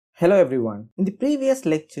Hello everyone. In the previous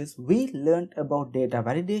lectures, we learned about data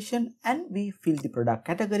validation and we filled the product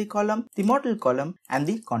category column, the model column and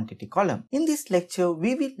the quantity column. In this lecture,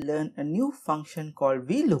 we will learn a new function called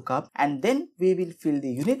VLOOKUP and then we will fill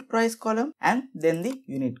the unit price column and then the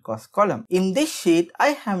unit cost column. In this sheet, I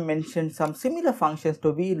have mentioned some similar functions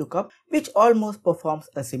to VLOOKUP which almost performs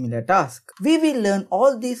a similar task. We will learn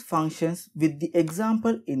all these functions with the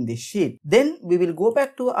example in this sheet. Then we will go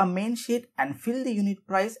back to our main sheet and fill the unit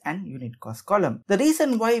price and unit cost column. The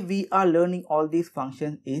reason why we are learning all these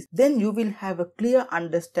functions is then you will have a clear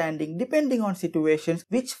understanding depending on situations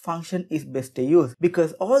which function is best to use,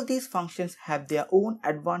 because all these functions have their own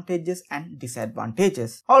advantages and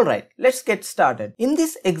disadvantages. Alright, let's get started. In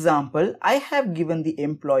this example, I have given the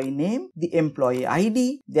employee name, the employee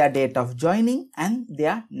ID, their date of joining and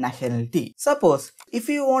their nationality. Suppose if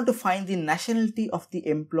you want to find the nationality of the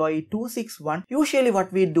employee 261, usually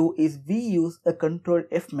what we do is we use a Control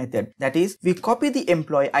F method. That is, we copy the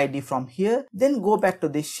employee ID from here, then go back to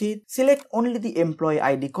this sheet, select only the employee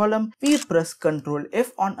ID column, we press Control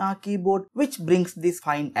F on our keyboard, which brings this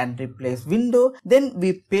find and replace window. Then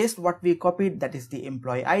we paste what we copied, that is the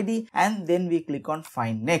employee ID, and then we click on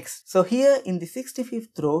find next. So here in the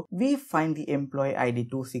 65th row, we find the employee ID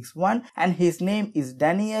 261 and his name is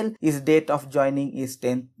Daniel, his date of joining is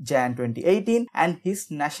 10th Jan 2018 and his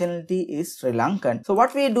nationality is Sri Lankan. So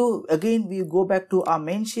what we do, again we go back to our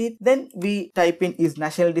main sheet, then we type in his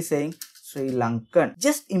nationality saying Sri Lankan.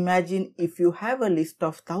 Just imagine if you have a list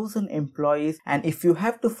of 1000 employees and if you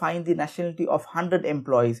have to find the nationality of 100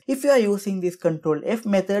 employees. If you are using this Control F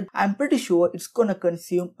method, I'm pretty sure it's gonna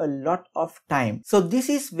consume a lot of time. So this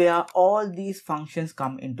is where all these functions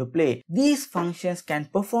come into play. These functions can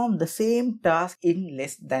perform the same task in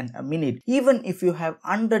less than a minute. Even if you have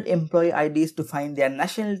 100 employee IDs to find their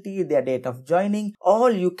nationality, their date of joining, all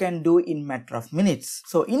you can do in matter of minutes.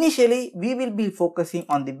 So initially, we will be focusing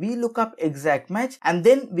on the VLOOKUP exact match and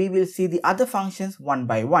then we will see the other functions one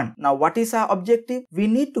by one. Now what is our objective? We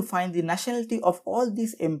need to find the nationality of all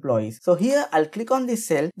these employees. So here I'll click on this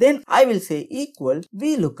cell, then I will say equal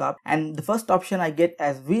VLOOKUP and the first option I get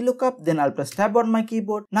as VLOOKUP, then I'll press tab on my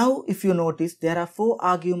keyboard. Now if you notice, there are 4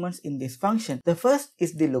 arguments in this function. The first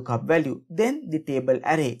is the lookup value, then the table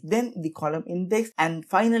array, then the column index, and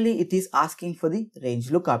finally it is asking for the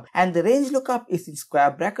range lookup. And the range lookup is in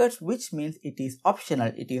square brackets, which means it is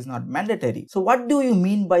optional, it is not mandatory. So what do you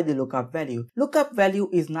mean by the lookup value? Lookup value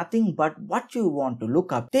is nothing but what you want to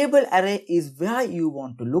look up. Table array is where you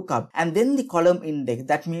want to look up, and then the column index,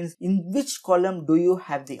 that means in which column do you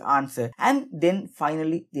have the answer, and then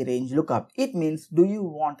finally the range lookup. It means do you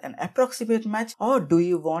want an approximate match or do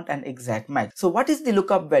you want an exact match. So what is the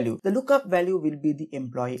lookup value? The lookup value will be the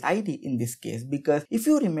employee ID in this case, because if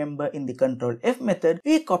you remember in the Control F method,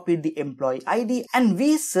 we copied the employee ID and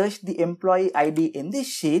we searched the employee ID in this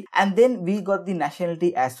sheet and then we got the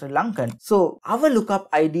nationality as Sri Lankan. So our lookup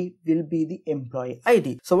ID will be the employee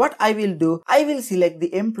ID. So what I will do, I will select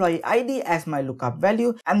the employee ID as my lookup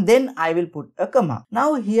value and then I will put a comma.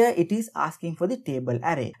 Now here it is asking for the table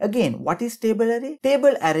array. Again, what is table array?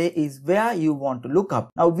 Table array is where you want to look up.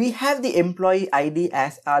 Now we have the employee ID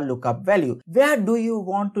as our lookup value. Where do you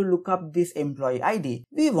want to look up this employee ID?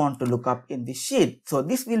 We want to look up in this sheet. So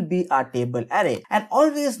this will be our table array. And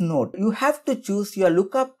always note, you have to choose your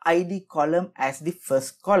lookup ID column as the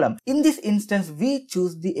first column. In this instance, we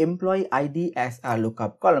choose the employee ID as our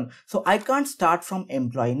lookup column. So I can't start from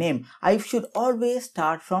employee name. I should always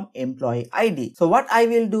start from employee ID. So what I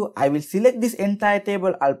will do, I will select this entire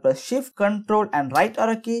table. I'll press Shift, Control and right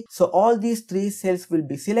arrow key. So all these 3 cells will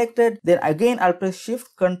be selected. Then again, I'll press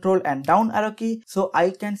Shift, Control and down arrow key. So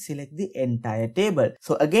I can select the entire table.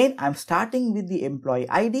 So again, I'm starting with the employee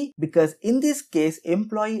ID because in this case,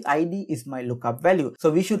 employee ID is my lookup value.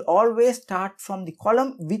 So we should always start from the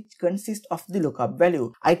column which consists of the lookup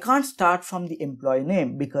value. I can't start from the employee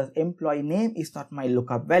name because employee name is not my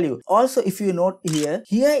lookup value. Also, if you note here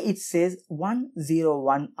it says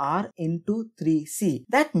 101R into 3C.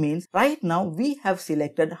 That means right now we have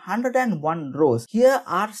selected 101 rows. Here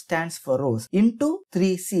R stands for rows into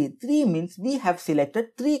 3C. 3 means we have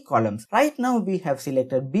selected 3 columns. Right now we have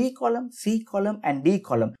selected B column, C column and D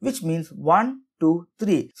column, which means 1, 2,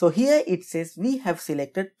 3. So here it says we have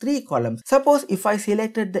selected 3 columns. Suppose if I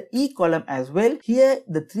selected the E column as well, here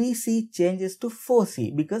the 3C changes to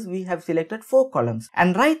 4C because we have selected 4 columns.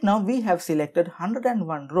 And right now we have selected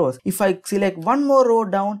 101 rows. If I select one more row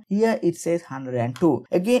down, here it says 102.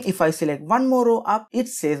 Again, if I select one more row up, it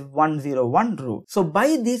says 101 row. So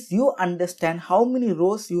by this you understand how many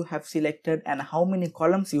rows you have selected and how many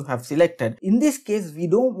columns you have selected. In this case, we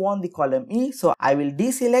don't want the column E, so I will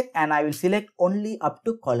deselect and I will select only only up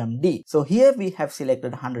to column D. So here we have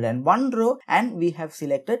selected 101 row and we have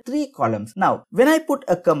selected 3 columns. Now when I put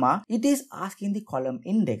a comma, it is asking the column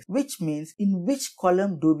index, which means in which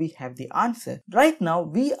column do we have the answer. Right now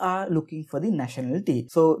we are looking for the nationality.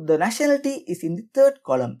 So the nationality is in the 3rd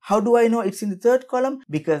column. How do I know it's in the 3rd column?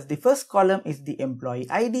 Because the first column is the employee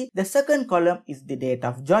ID, the second column is the date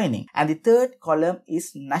of joining, and the 3rd column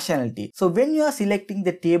is nationality. So when you are selecting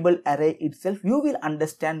the table array itself, you will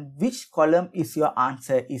understand which column is your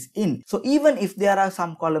answer is in. So even if there are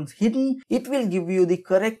some columns hidden, it will give you the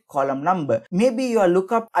correct column number. Maybe your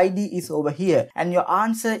lookup ID is over here and your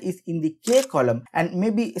answer is in the K column, and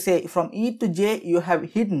maybe say from E to J you have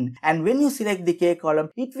hidden, and when you select the K column,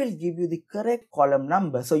 it will give you the correct column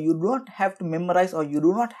number. So you do not have to memorize, or you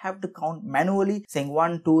do not have to count manually saying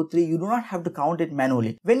 1, 2, 3. You do not have to count it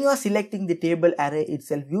manually. When you are selecting the table array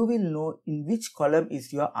itself, you will know in which column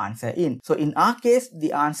is your answer in. So in our case,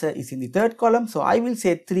 the answer is in the 3rd column. So I will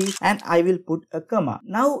say 3 and I will put a comma.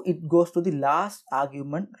 Now it goes to the last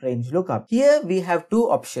argument, range lookup. Here we have 2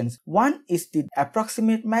 options. One is the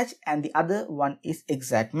approximate match and the other one is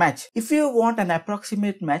exact match. If you want an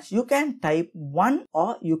approximate match, you can type 1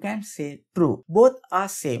 or you can say true. Both are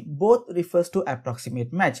same. Both refers to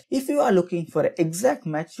approximate match. If you are looking for an exact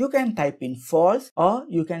match, you can type in false or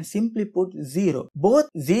you can simply put 0. Both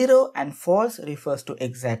 0 and false refers to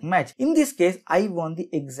exact match. In this case, I want the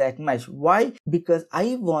exact match. Why? Because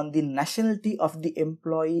I want the nationality of the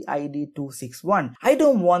employee ID 261. I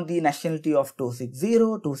don't want the nationality of 260,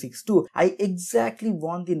 262. I exactly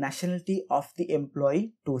want the nationality of the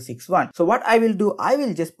employee 261. So what I will do, I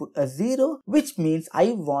will just put a 0, which means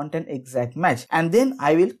I want an exact match, and then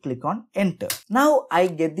I will click on enter. Now I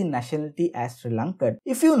get the nationality as Sri Lankan.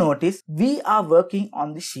 If you notice, we are working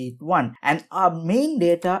on the sheet 1 and our main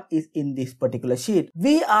data is in this particular sheet.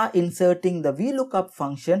 We are inserting the VLOOKUP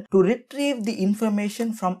function to retrieve the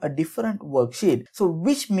information from a different worksheet. So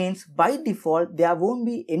which means by default there won't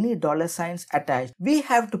be any $signs attached. We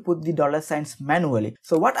have to put the $signs manually.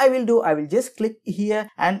 So what I will do, I will just click here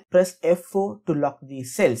and press F4 to lock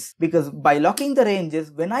these cells, because by locking the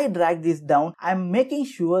ranges, when I drag this down, I'm making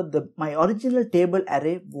sure that my original table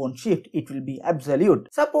array won't shift. It will be absolute.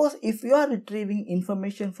 Suppose if you are retrieving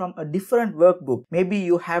information from a different workbook, maybe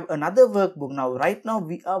you have another workbook. Now right now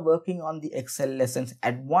we are working on the Excel lessons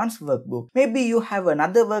advanced workbook. Maybe you have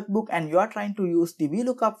another workbook and you are trying to use the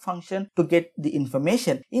VLOOKUP function to get the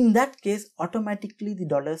information. In that case, automatically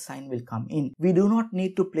the $sign will come in. We do not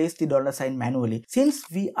need to place the $sign manually. Since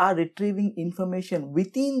we are retrieving information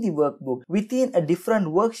within the workbook, within a different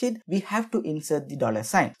worksheet, we have to insert the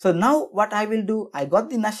 $sign. So now what I will do, I got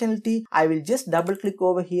the nationality. I will just double click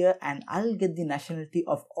over here and I'll get the nationality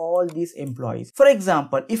of all these employees. For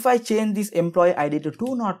example, if I change this employee ID to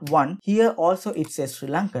 201, here also it says Sri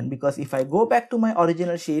Lankan, because if I go back to my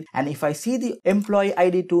original sheet and if I see the employee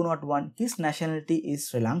ID 201, his nationality is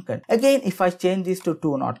Sri Lankan. Again, if I change this to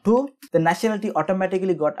 202, the nationality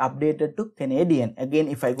automatically got updated to Canadian. Again,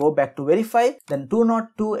 if I go back to verify, then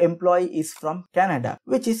 202 employee is from Canada,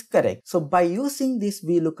 which is correct. So by using this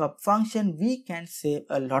VLOOKUP function, we can save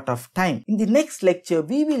a lot of time. In the next lecture,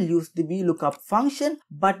 we will use the VLOOKUP function,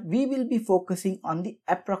 but we will be focusing on the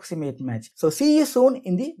approximate match. So see you soon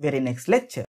in the very next lecture.